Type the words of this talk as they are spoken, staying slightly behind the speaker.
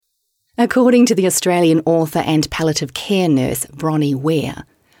According to the Australian author and palliative care nurse Bronnie Ware,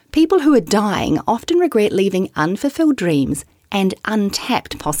 people who are dying often regret leaving unfulfilled dreams and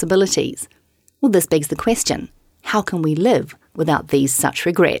untapped possibilities. Well, this begs the question, how can we live without these such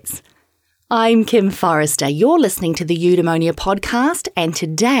regrets? I'm Kim Forrester. You're listening to the Eudaimonia podcast, and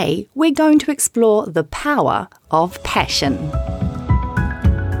today we're going to explore the power of passion.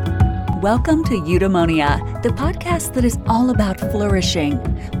 Welcome to Eudaimonia, the podcast that is all about flourishing.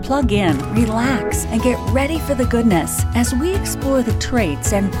 Plug in, relax, and get ready for the goodness as we explore the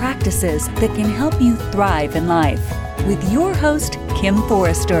traits and practices that can help you thrive in life. With your host, Kim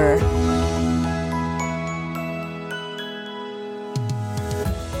Forrester.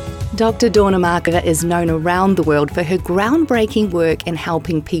 Dr. Dawna Markova is known around the world for her groundbreaking work in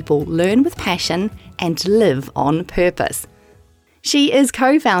helping people learn with passion and live on purpose. She is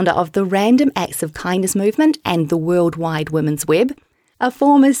co-founder of the Random Acts of Kindness movement and the Worldwide Women's Web, a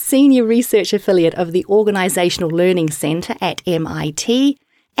former senior research affiliate of the Organizational Learning Center at MIT,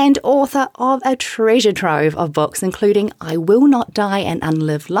 and author of a treasure trove of books including I Will Not Die an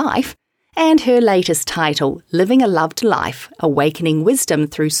Unlived Life, and her latest title, Living a Loved Life, Awakening Wisdom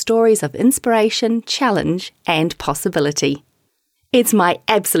Through Stories of Inspiration, Challenge, and Possibility. It's my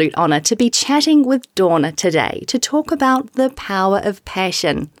absolute honour to be chatting with Dawna today to talk about the power of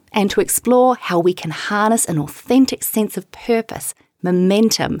passion and to explore how we can harness an authentic sense of purpose,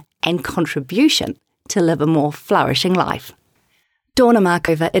 momentum, and contribution to live a more flourishing life. Dawna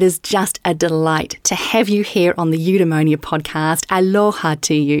Markova, it is just a delight to have you here on the Eudaimonia podcast. Aloha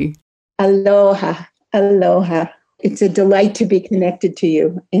to you. Aloha, aloha. It's a delight to be connected to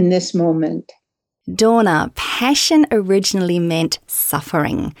you in this moment. Dawna, passion originally meant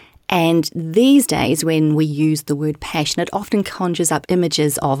suffering. And these days, when we use the word passion, it often conjures up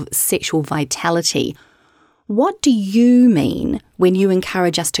images of sexual vitality. What do you mean when you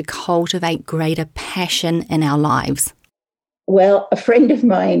encourage us to cultivate greater passion in our lives? Well, a friend of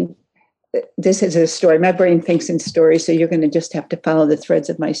mine, this is a story. My brain thinks in stories, so you're going to just have to follow the threads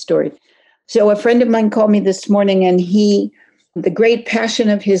of my story. So a friend of mine called me this morning, and the great passion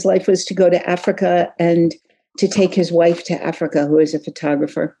of his life was to go to Africa and to take his wife to Africa, who is a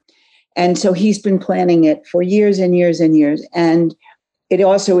photographer. And so he's been planning it for years and years and years. And it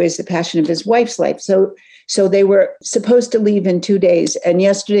also is the passion of his wife's life. So they were supposed to leave in 2 days. And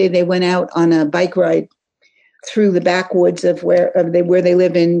yesterday they went out on a bike ride through the backwoods of where they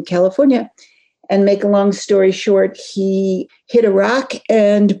live in California. And make a long story short, he hit a rock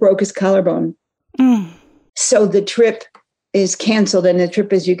and broke his collarbone. So the trip is canceled, and the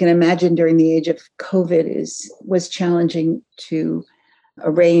trip, as you can imagine, during the age of COVID was challenging to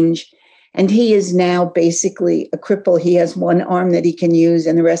arrange. And he is now basically a cripple. He has one arm that he can use,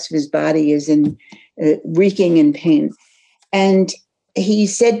 and the rest of his body is reeking in pain. And he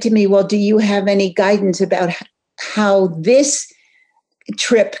said to me, well, do you have any guidance about how this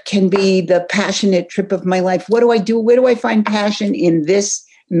trip can be the passionate trip of my life? What do I do? Where do I find passion in this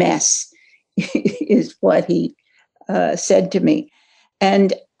mess? Is what he said to me.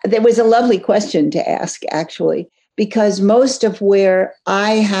 And there was a lovely question to ask, actually, because most of where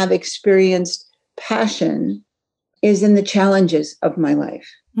I have experienced passion is in the challenges of my life.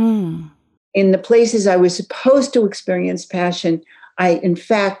 In the places I was supposed to experience passion, I, in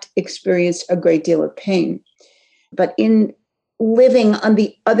fact, experienced a great deal of pain. But in living on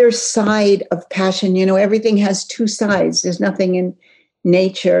the other side of passion, everything has two sides. There's nothing in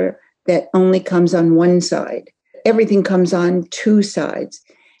nature that only comes on one side. Everything comes on two sides.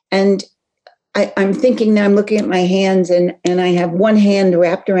 And I'm thinking now, I'm looking at my hands and I have one hand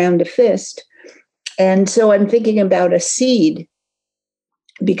wrapped around a fist. And so I'm thinking about a seed,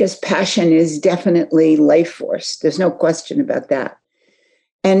 because passion is definitely life force. There's no question about that.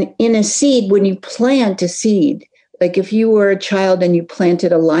 And in a seed, when you plant a seed, like if you were a child and you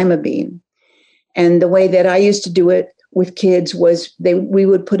planted a lima bean, and the way that I used to do it with kids was we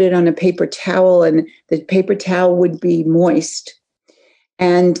would put it on a paper towel, and the paper towel would be moist,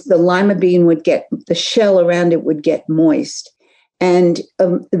 and the lima bean the shell around it would get moist, and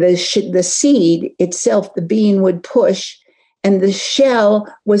the seed itself, the bean, would push, and the shell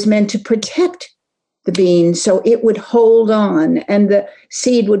was meant to protect the bean, so it would hold on, and the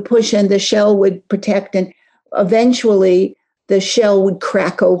seed would push, and the shell would protect, and eventually the shell would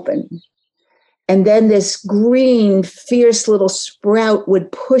crack open. And then this green, fierce little sprout would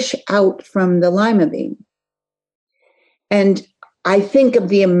push out from the lima bean. And I think of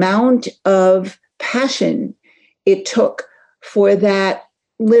the amount of passion it took for that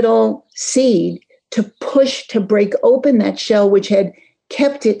little seed to push, to break open that shell, which had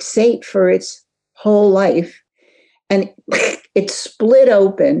kept it safe for its whole life. And it split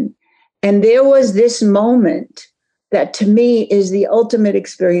open, And there was this moment that to me is the ultimate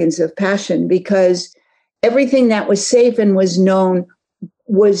experience of passion, because everything that was safe and was known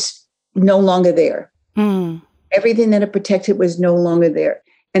was no longer there. Mm. Everything that it protected was no longer there.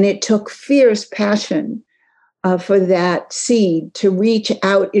 And it took fierce passion for that seed to reach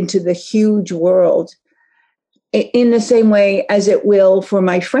out into the huge world, in the same way as it will for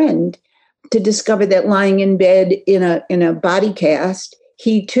my friend to discover that lying in bed in a body cast,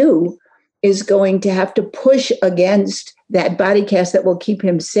 he too is going to have to push against that body cast that will keep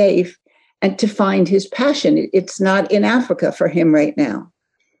him safe and to find his passion. It's not in Africa for him right now.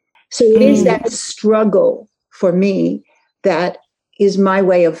 So it is that struggle for me that is my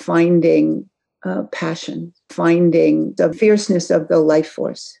way of finding passion, finding the fierceness of the life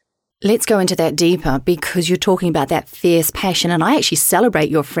force. Let's go into that deeper, because you're talking about that fierce passion. And I actually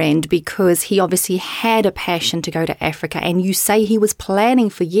celebrate your friend because he obviously had a passion to go to Africa. And you say he was planning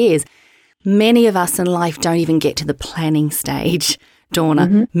for years. Many of us in life don't even get to the planning stage, Dawna.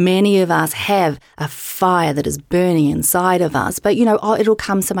 Mm-hmm. Many of us have a fire that is burning inside of us. But, it'll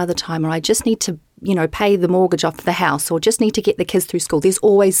come some other time, or I just need to, pay the mortgage off the house, or just need to get the kids through school. There's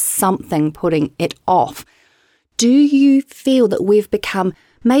always something putting it off. Do you feel that we've become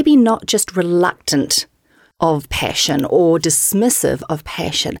maybe not just reluctant of passion or dismissive of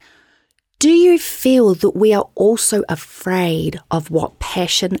passion? Do you feel that we are also afraid of what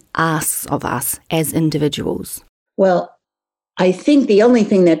passion asks of us as individuals? Well, I think the only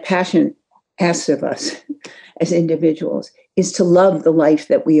thing that passion asks of us as individuals is to love the life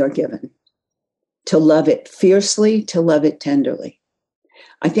that we are given, to love it fiercely, to love it tenderly.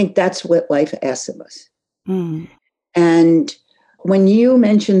 I think that's what life asks of us. Mm. And when you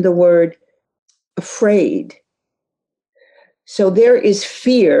mentioned the word afraid, so there is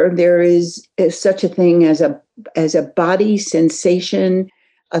fear, there is such a thing as a body sensation,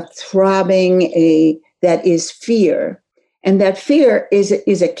 a throbbing, that is fear. And that fear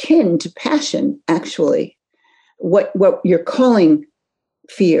is akin to passion, actually. What you're calling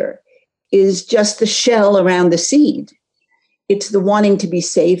fear is just the shell around the seed. It's the wanting to be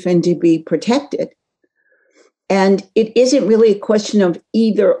safe and to be protected. And it isn't really a question of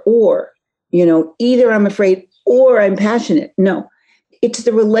either or, either I'm afraid or I'm passionate. No, it's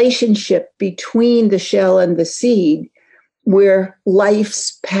the relationship between the shell and the seed where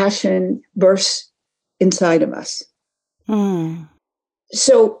life's passion bursts inside of us. Mm.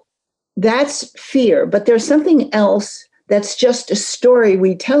 So that's fear. But there's something else that's just a story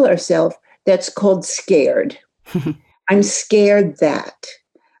we tell ourselves that's called scared. I'm scared that.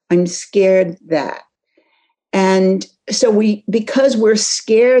 I'm scared that. And so because we're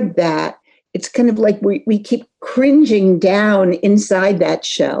scared that, it's kind of like we keep cringing down inside that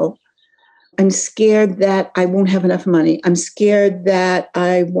shell. I'm scared that I won't have enough money. I'm scared that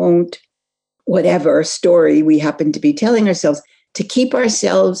I won't, whatever story we happen to be telling ourselves, to keep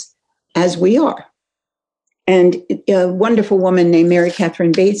ourselves as we are. And a wonderful woman named Mary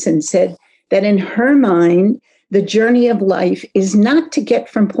Catherine Bateson said that in her mind, the journey of life is not to get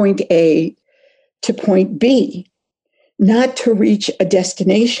from point A to point B, not to reach a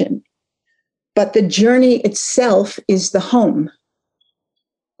destination, but the journey itself is the home.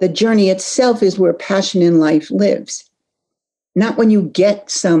 The journey itself is where passion in life lives, not when you get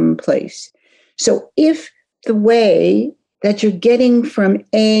someplace. So if the way that you're getting from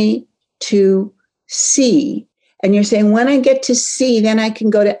A to C, and you're saying, when I get to C, then I can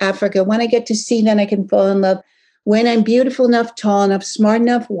go to Africa. When I get to C, then I can fall in love. When I'm beautiful enough, tall enough, smart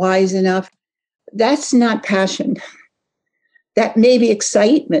enough, wise enough, that's not passion. That may be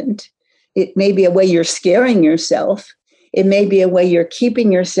excitement. It may be a way you're scaring yourself. It may be a way you're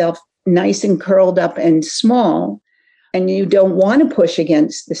keeping yourself nice and curled up and small, and you don't want to push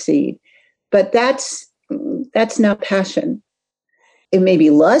against the seed. But that's not passion. It may be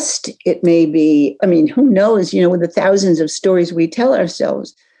lust. It may be, who knows, with the thousands of stories we tell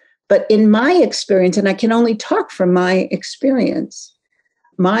ourselves. But in my experience, and I can only talk from my experience,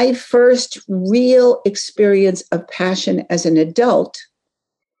 my first real experience of passion as an adult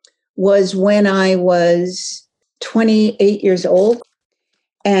was when I was 28 years old,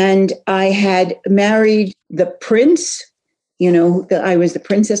 and I had married the prince. I was the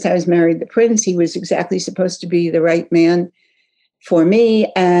princess. I was married the prince. He was exactly supposed to be the right man for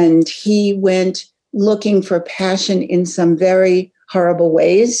me. And he went looking for passion in some very horrible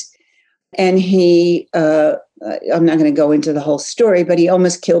ways. And he, I'm not going to go into the whole story, but he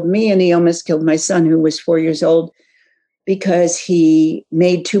almost killed me, and he almost killed my son, who was 4 years old, because he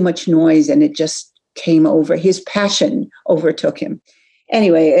made too much noise and it just came over. His passion overtook him.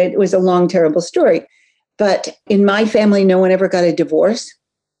 Anyway, it was a long, terrible story. But in my family, no one ever got a divorce.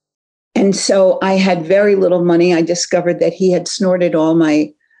 And so I had very little money. I discovered that he had snorted all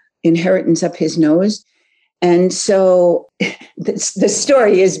my inheritance up his nose. And so the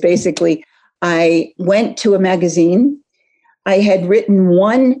story is basically, I went to a magazine. I had written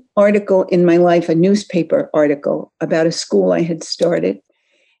one article in my life, a newspaper article about a school I had started.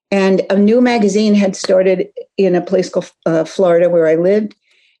 And a new magazine had started in a place called Florida where I lived.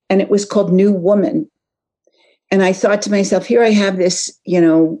 And it was called New Woman. And I thought to myself, here I have this,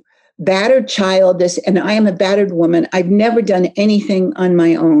 battered child, and I am a battered woman. I've never done anything on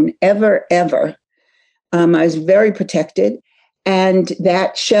my own, ever. I was very protected. And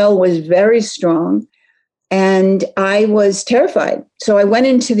that shell was very strong. And I was terrified. So I went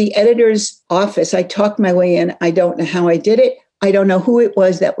into the editor's office. I talked my way in. I don't know how I did it. I don't know who it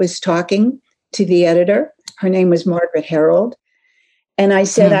was that was talking to the editor. Her name was Margaret Harold. And I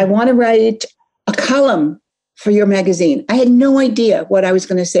said, I want to write a column for your magazine. I had no idea what I was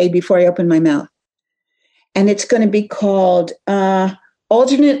going to say before I opened my mouth. And it's going to be called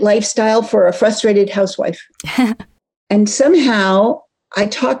Alternate Lifestyle for a Frustrated Housewife. And somehow I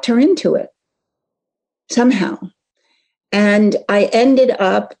talked her into it. Somehow. And I ended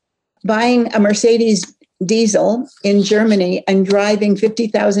up buying a Mercedes diesel in Germany and driving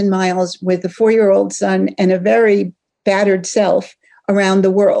 50,000 miles with a 4-year-old son and a very battered self around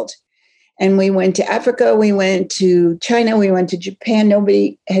the world. And we went to Africa, we went to China, we went to Japan.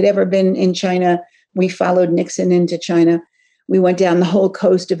 Nobody had ever been in China. We followed Nixon into China. We went down the whole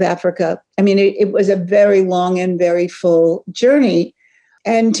coast of Africa. I mean, it was a very long and very full journey.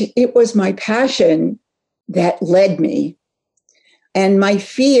 And it was my passion that led me. And my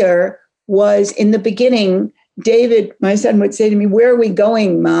fear was, in the beginning, David, my son, would say to me, "Where are we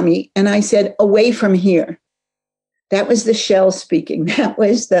going, Mommy?" And I said, "Away from here." That was the shell speaking. That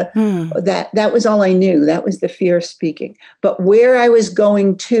was that was all I knew. That was the fear speaking. But where I was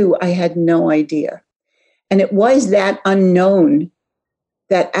going to, I had no idea. And it was that unknown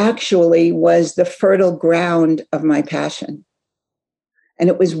that actually was the fertile ground of my passion. And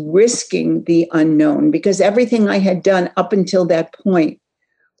it was risking the unknown, because everything I had done up until that point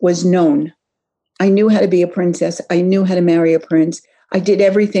was known. I knew how to be a princess. I knew how to marry a prince. I did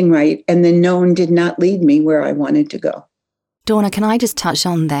everything right. And the known did not lead me where I wanted to go. Dawna, can I just touch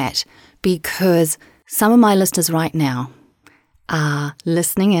on that? Because some of my listeners right now are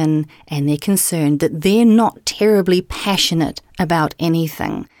listening in and they're concerned that they're not terribly passionate about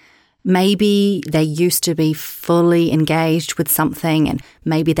anything. Maybe they used to be fully engaged with something and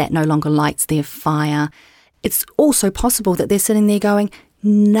maybe that no longer lights their fire. It's also possible that they're sitting there going,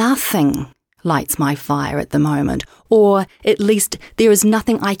 nothing lights my fire at the moment, or at least there is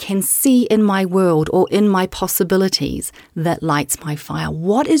nothing I can see in my world or in my possibilities that lights my fire.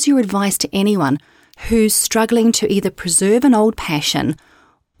 What is your advice to anyone who's struggling to either preserve an old passion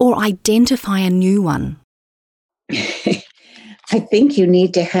or identify a new one? I think you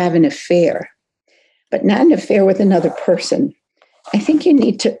need to have an affair, but not an affair with another person. I think you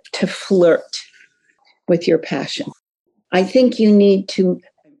need to flirt with your passion. I think you need to,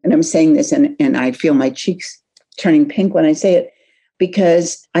 and I'm saying this and I feel my cheeks turning pink when I say it,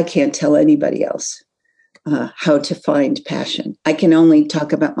 because I can't tell anybody else how to find passion. I can only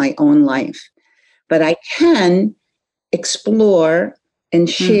talk about my own life, but I can explore and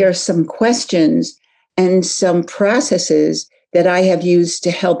share some questions and some processes that I have used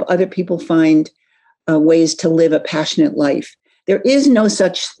to help other people find ways to live a passionate life. There is no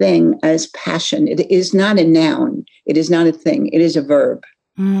such thing as passion. It is not a noun. It is not a thing. It is a verb.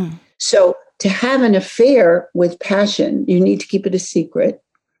 So to have an affair with passion, you need to keep it a secret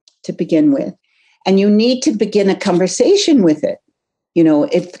to begin with. And you need to begin a conversation with it. You know,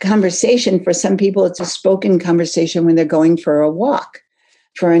 if the conversation, for some people, it's a spoken conversation when they're going for a walk.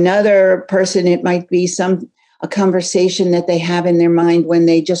 For another person, it might be a conversation that they have in their mind when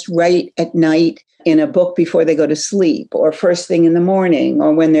they just write at night in a book before they go to sleep, or first thing in the morning,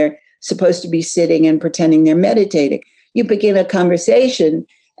 or when they're supposed to be sitting and pretending they're meditating. You begin a conversation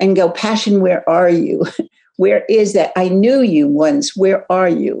and go, "Passion, where are you? Where is that? I knew you once. Where are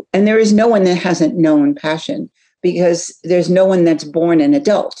you?" And there is no one that hasn't known passion, because there's no one that's born an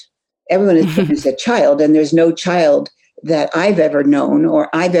adult. Everyone is a child, and there's no child that I've ever known or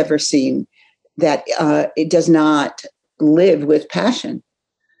I've ever seen that it does not live with passion.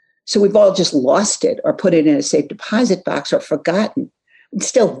 So we've all just lost it or put it in a safe deposit box or forgotten. It's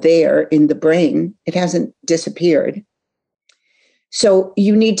still there in the brain. It hasn't disappeared. So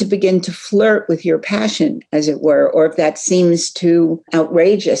you need to begin to flirt with your passion, as it were, or if that seems too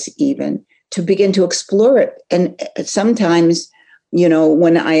outrageous even, to begin to explore it. And sometimes, you know,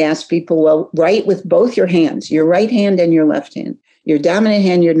 when I ask people, well, write with both your hands, your right hand and your left hand. your dominant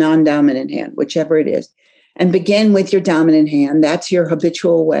hand, your non-dominant hand, whichever it is. And begin with your dominant hand. That's your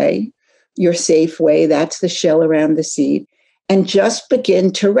habitual way, your safe way. That's the shell around the seed. And just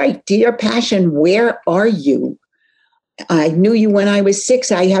begin to write, dear passion, where are you? I knew you when I was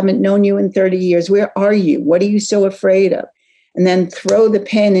 6. I haven't known you in 30 years. Where are you? What are you so afraid of? And then throw the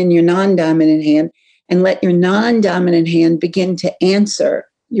pen in your non-dominant hand and let your non-dominant hand begin to answer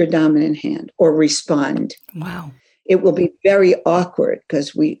your dominant hand or respond. Wow. It will be very awkward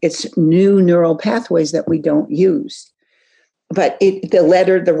because it's new neural pathways that we don't use. But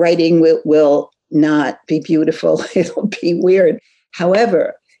the writing will not be beautiful. It'll be weird.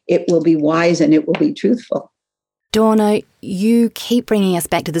 However, it will be wise and it will be truthful. Dawna, you keep bringing us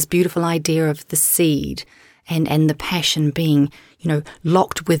back to this beautiful idea of the seed and the passion being,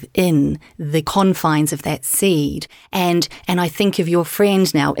 locked within the confines of that seed. And I think of your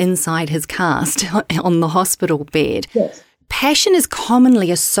friend now inside his cast on the hospital bed. Yes. Passion is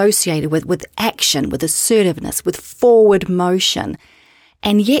commonly associated with action, with assertiveness, with forward motion.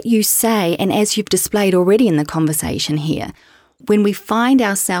 And yet you say, and as you've displayed already in the conversation here, when we find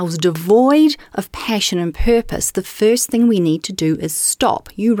ourselves devoid of passion and purpose, the first thing we need to do is stop.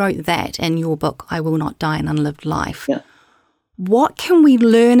 You wrote that in your book, I Will Not Die, An Unlived Life. Yeah. What can we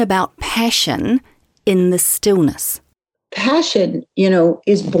learn about passion in the stillness? Passion,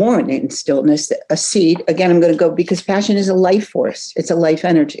 is born in stillness, a seed. Again, I'm going to go because passion is a life force. It's a life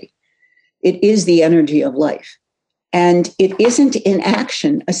energy. It is the energy of life. And it isn't in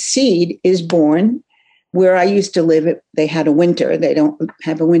action. A seed is born. Where I used to live, they had a winter. They don't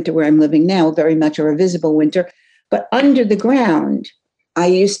have a winter where I'm living now, very much or a visible winter. But under the ground, I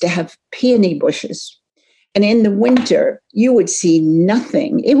used to have peony bushes. And in the winter, you would see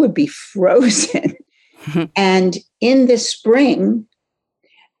nothing. It would be frozen. And in the spring,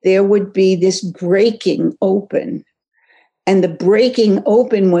 there would be this breaking open. And the breaking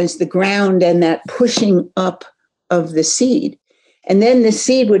open was the ground and that pushing up of the seed. And then the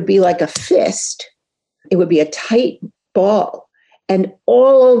seed would be like a fist. It would be a tight ball. And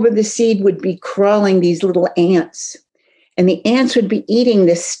all over the seed would be crawling these little ants. And the ants would be eating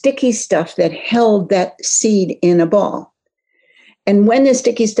the sticky stuff that held that seed in a ball. And when the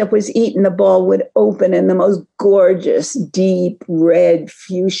sticky stuff was eaten, the ball would open and the most gorgeous, deep red,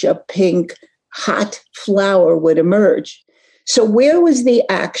 fuchsia, pink, hot flower would emerge. So where was the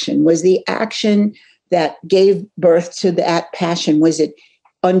action? Was the action that gave birth to that passion? Was it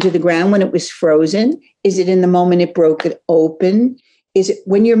under the ground when it was frozen? Is it in the moment it broke it open? Is it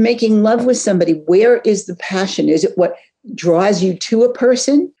when you're making love with somebody? Where is the passion? Is it what draws you to a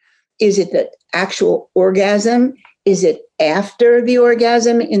person? Is it the actual orgasm? Is it after the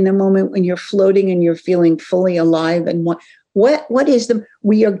orgasm, in the moment when you're floating and you're feeling fully alive? And what is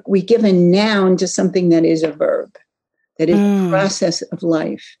we give a noun to something that is a verb, that is a process of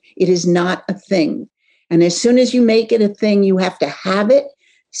life. It is not a thing. And as soon as you make it a thing, you have to have it.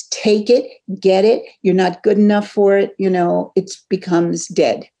 Take it, get it. You're not good enough for it. It becomes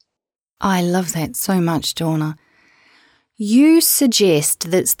dead. I love that so much, Dawna. You suggest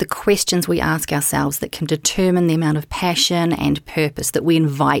that it's the questions we ask ourselves that can determine the amount of passion and purpose that we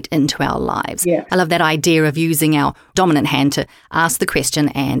invite into our lives. Yeah. I love that idea of using our dominant hand to ask the question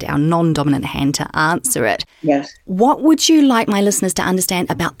and our non-dominant hand to answer it. Yes. What would you like my listeners to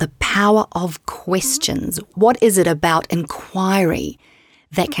understand about the power of questions? What is it about inquiry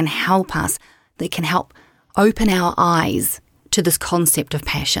that can help us, that can help open our eyes to this concept of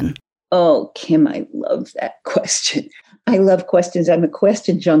passion? Oh, Kim, I love that question. I love questions. I'm a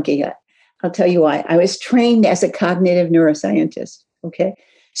question junkie. I'll tell you why. I was trained as a cognitive neuroscientist, okay?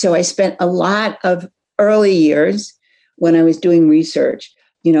 So I spent a lot of early years when I was doing research,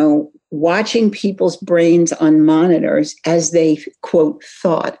 watching people's brains on monitors as they, quote,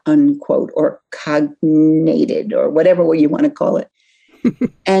 thought, unquote, or cognated, or whatever way you want to call it.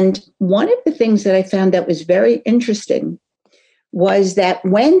 And one of the things that I found that was very interesting was that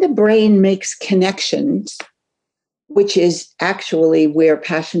when the brain makes connections, which is actually where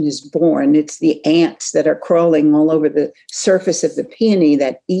passion is born, it's the ants that are crawling all over the surface of the peony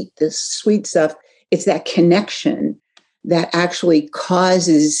that eat the sweet stuff. It's that connection that actually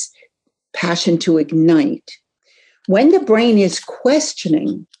causes passion to ignite. When the brain is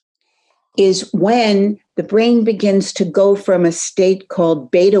questioning is when the brain begins to go from a state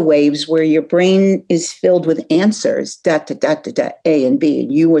called beta waves, where your brain is filled with answers, A and B,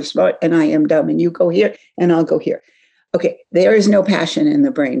 and you are smart and I am dumb, and you go here and I'll go here. Okay, there is no passion in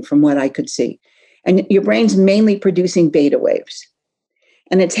the brain from what I could see. And your brain's mainly producing beta waves.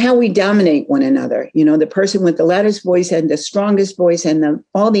 And it's how we dominate one another. The person with the loudest voice and the strongest voice and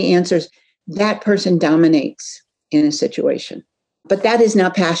all the answers, that person dominates in a situation. But that is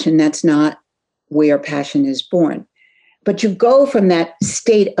not passion. That's not where passion is born. But you go from that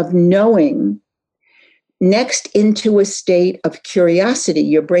state of knowing next into a state of curiosity.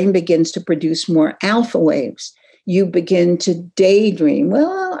 Your brain begins to produce more alpha waves. You begin to daydream.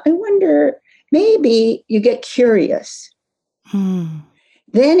 Well, I wonder, maybe you get curious.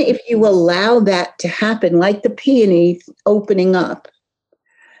 Then if you allow that to happen, like the peony opening up,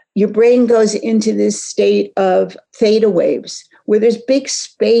 your brain goes into this state of theta waves where there's big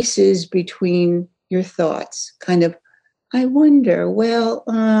spaces between your thoughts. Kind of, I wonder, well,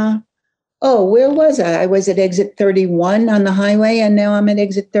 where was I? I was at exit 31 on the highway, and now I'm at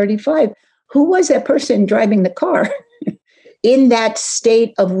exit 35. Who was that person driving the car? In that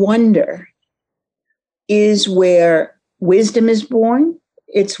state of wonder is where wisdom is born.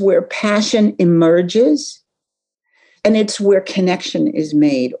 It's where passion emerges. And it's where connection is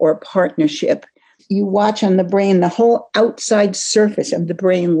made, or partnership. You watch on the brain, the whole outside surface of the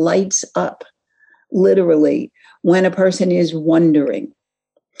brain lights up, literally, when a person is wondering.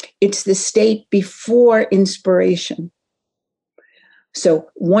 It's the state before inspiration. So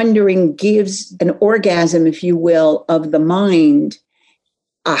wondering gives an orgasm, if you will, of the mind.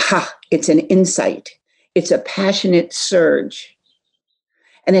 Aha, it's an insight. It's a passionate surge.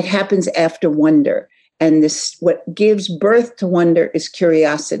 And it happens after wonder. And this, what gives birth to wonder is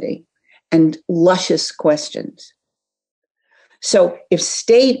curiosity and luscious questions. So if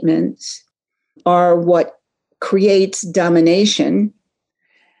statements are what creates domination,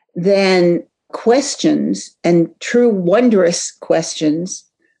 then questions, and true wondrous questions,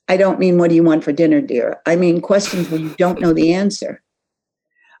 I don't mean, what do you want for dinner, dear? I mean questions where you don't know the answer.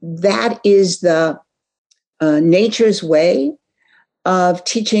 That is the nature's way of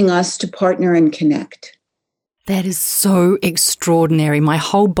teaching us to partner and connect. That is so extraordinary. My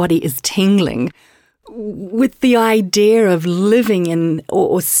whole body is tingling with the idea of living in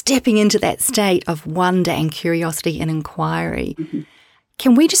or stepping into that state of wonder and curiosity and inquiry. Mm-hmm.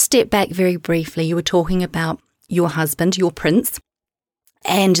 Can we just step back very briefly? You were talking about your husband, your prince,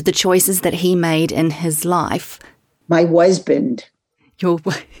 and the choices that he made in his life. My husband. Your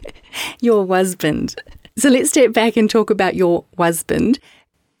husband. So let's step back and talk about your husband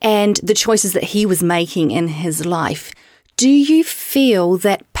and the choices that he was making in his life. Do you feel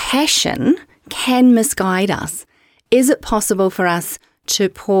that passion can misguide us? Is it possible for us to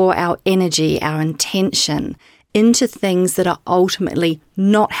pour our energy, our intention into things that are ultimately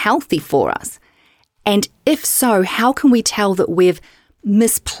not healthy for us? And if so, how can we tell that we've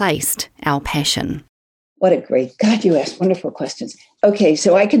misplaced our passion? What a great, God, you asked wonderful questions. Okay,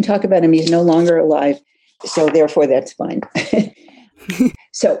 so I can talk about him. He's no longer alive. So therefore, that's fine.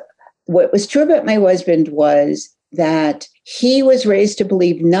 So what was true about my husband was that he was raised to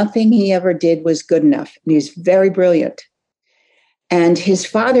believe nothing he ever did was good enough. And he was very brilliant. And his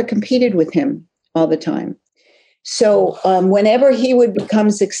father competed with him all the time. So whenever he would become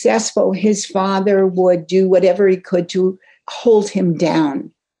successful, his father would do whatever he could to hold him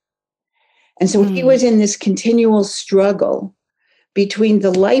down. And so he was in this continual struggle between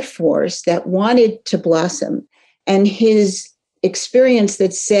the life force that wanted to blossom and his experience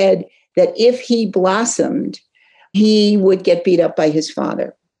that said that if he blossomed, he would get beat up by his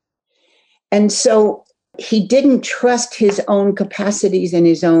father. And so he didn't trust his own capacities and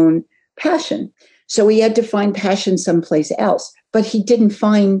his own passion. So he had to find passion someplace else. But he didn't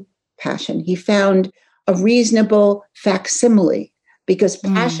find passion. He found a reasonable facsimile, because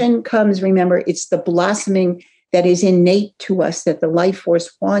passion comes, remember, it's the blossoming that is innate to us, that the life force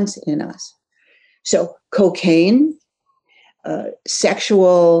wants in us. So cocaine,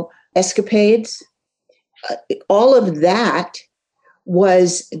 sexual escapades, all of that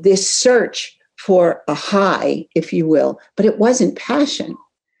was this search for a high, if you will, but it wasn't passion.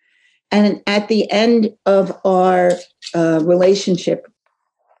 And at the end of our relationship,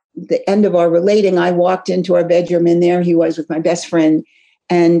 the end of our relating, I walked into our bedroom, and there he was with my best friend.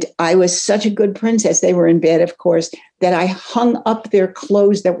 And I was such a good princess, they were in bed, of course, that I hung up their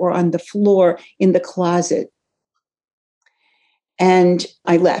clothes that were on the floor in the closet. And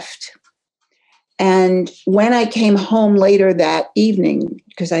I left. And when I came home later that evening,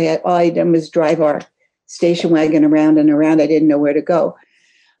 because all I done was drive our station wagon around and around, I didn't know where to go.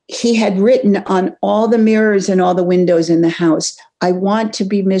 He had written on all the mirrors and all the windows in the house, "I want to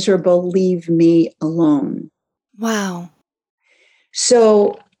be miserable, leave me alone." Wow.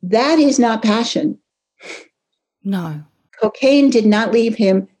 So that is not passion. No. Cocaine did not lead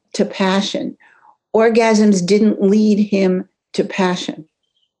him to passion. Orgasms didn't lead him to passion.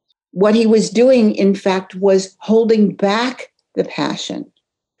 What he was doing, in fact, was holding back the passion.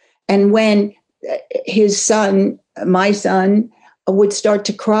 And when his son, my son, would start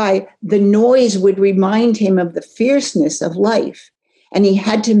to cry, the noise would remind him of the fierceness of life. And he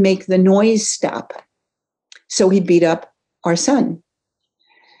had to make the noise stop. So he beat up our son.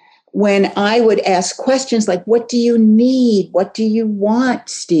 When I would ask questions like, what do you need? What do you want,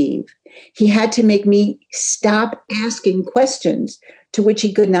 Steve? He had to make me stop asking questions to which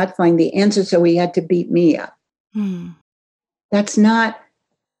he could not find the answer. So he had to beat me up. That's not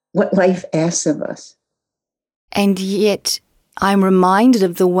what life asks of us. And yet I'm reminded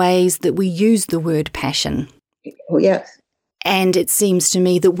of the ways that we use the word passion. Oh, yes. And it seems to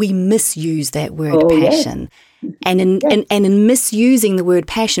me that we misuse that word passion. Yes. And in misusing the word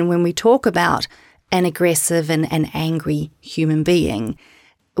passion, when we talk about an aggressive and an angry human being,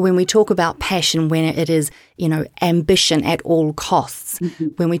 when we talk about passion when it is, ambition at all costs,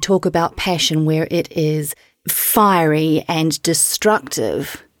 when we talk about passion where it is fiery and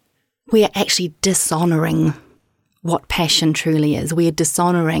destructive, we are actually dishonoring what passion truly is. We are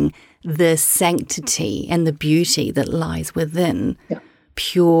dishonoring the sanctity and the beauty that lies within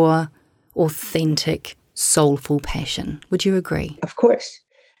pure, authentic, soulful passion. Would you agree? Of course.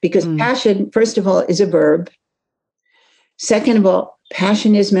 Because passion, first of all, is a verb. Second of all,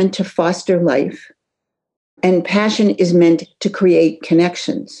 passion is meant to foster life. And passion is meant to create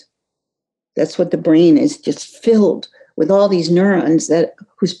connections. That's what the brain is, just filled with all these neurons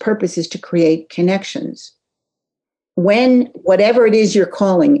whose purpose is to create connections. When whatever it is you're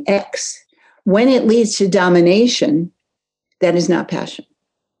calling X, when it leads to domination, that is not passion.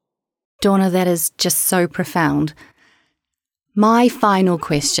 Dawna, that is just so profound. My final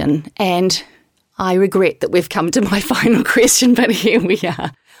question, and I regret that we've come to my final question, but here we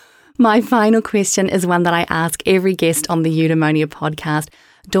are. My final question is one that I ask every guest on the Eudaimonia podcast.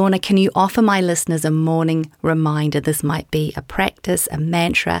 Dawna, can you offer my listeners a morning reminder? This might be a practice, a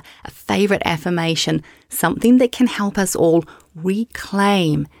mantra, a favourite affirmation, something that can help us all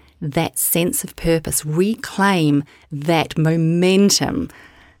reclaim that sense of purpose, reclaim that momentum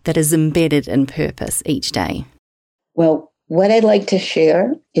that is embedded in purpose each day. Well, what I'd like to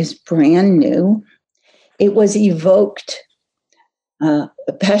share is brand new. It was evoked.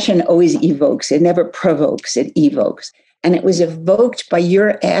 Passion always evokes. It never provokes, it evokes. And it was evoked by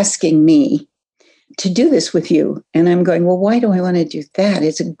your asking me to do this with you. And I'm going, well, why do I want to do that?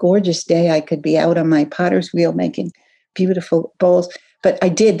 It's a gorgeous day. I could be out on my potter's wheel making beautiful bowls. But I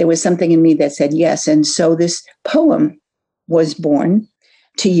did. There was something in me that said yes. And so this poem was born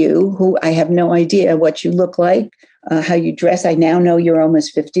to you, who I have no idea what you look like, how you dress. I now know you're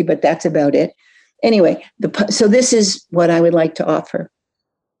almost 50, but that's about it. Anyway, so this is what I would like to offer.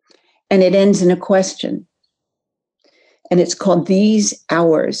 And it ends in a question. And it's called These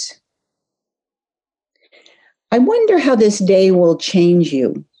Hours. I wonder how this day will change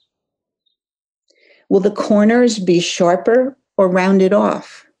you. Will the corners be sharper or rounded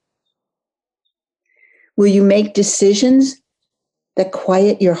off? Will you make decisions that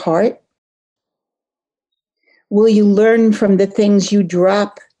quiet your heart? Will you learn from the things you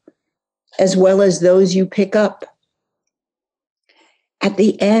drop as well as those you pick up? At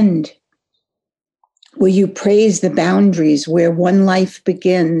the end, will you praise the boundaries where one life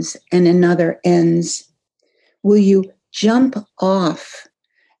begins and another ends? Will you jump off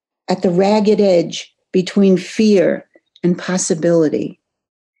at the ragged edge between fear and possibility?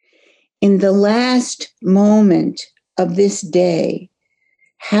 In the last moment of this day,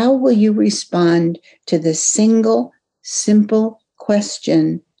 how will you respond to the single, simple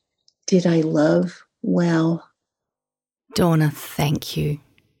question, did I love well? Dawna, thank you.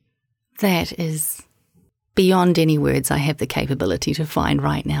 That is beyond any words I have the capability to find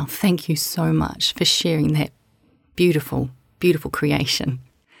right now. Thank you so much for sharing that beautiful, beautiful creation.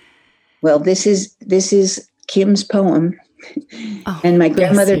 Well, this is Kim's poem. And my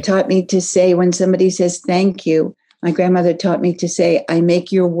grandmother taught me to say, when somebody says thank you, my grandmother taught me to say, I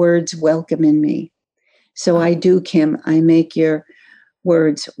make your words welcome in me. So I do, Kim. I make your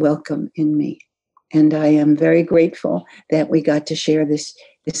words welcome in me. And I am very grateful that we got to share this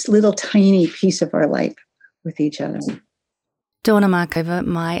little tiny piece of our life with each other. Dawna Markova,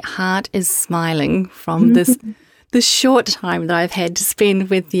 my heart is smiling from the short time that I've had to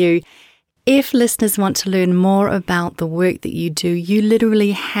spend with you. If listeners want to learn more about the work that you do, you literally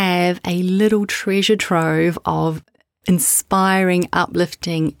have a little treasure trove of inspiring,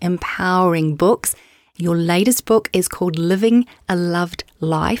 uplifting, empowering books. Your latest book is called Living a Loved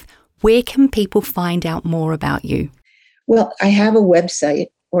Life. Where can people find out more about you? Well, I have a website,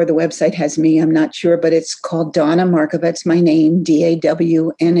 or the website has me, I'm not sure, but it's called Dawna Markova. It's my name,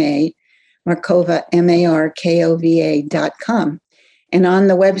 DAWNA, Markova, MARKOVA.com. And on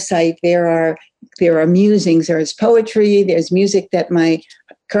the website, there are there are musings, there's poetry, there's music that my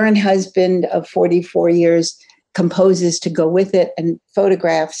current husband of 44 years composes to go with it, and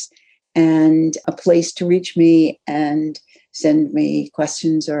photographs, and a place to reach me and send me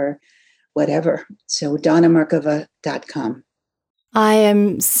questions or whatever. So donnamarkova.com. I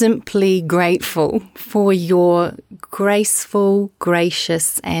am simply grateful for your graceful,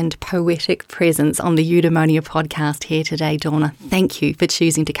 gracious and poetic presence on the Eudaimonia podcast here today, Donna. Thank you for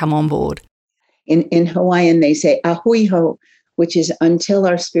choosing to come on board. In Hawaiian, they say ahui ho, which is until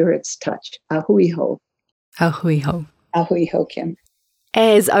our spirits touch. Ahui ho. Ahui ho. Ahui ho, Kim.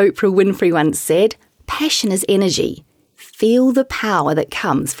 As Oprah Winfrey once said, passion is energy. Feel the power that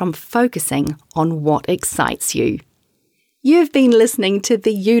comes from focusing on what excites you. You've been listening to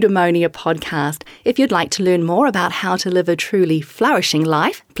the Eudaimonia podcast. If you'd like to learn more about how to live a truly flourishing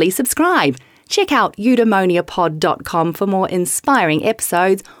life, please subscribe. Check out eudaimoniapod.com for more inspiring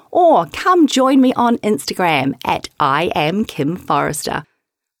episodes, or come join me on Instagram at I am Kim Forrester.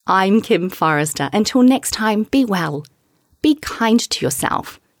 I'm Kim Forrester. Until next time, be well, be kind to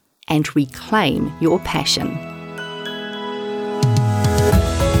yourself, and reclaim your passion.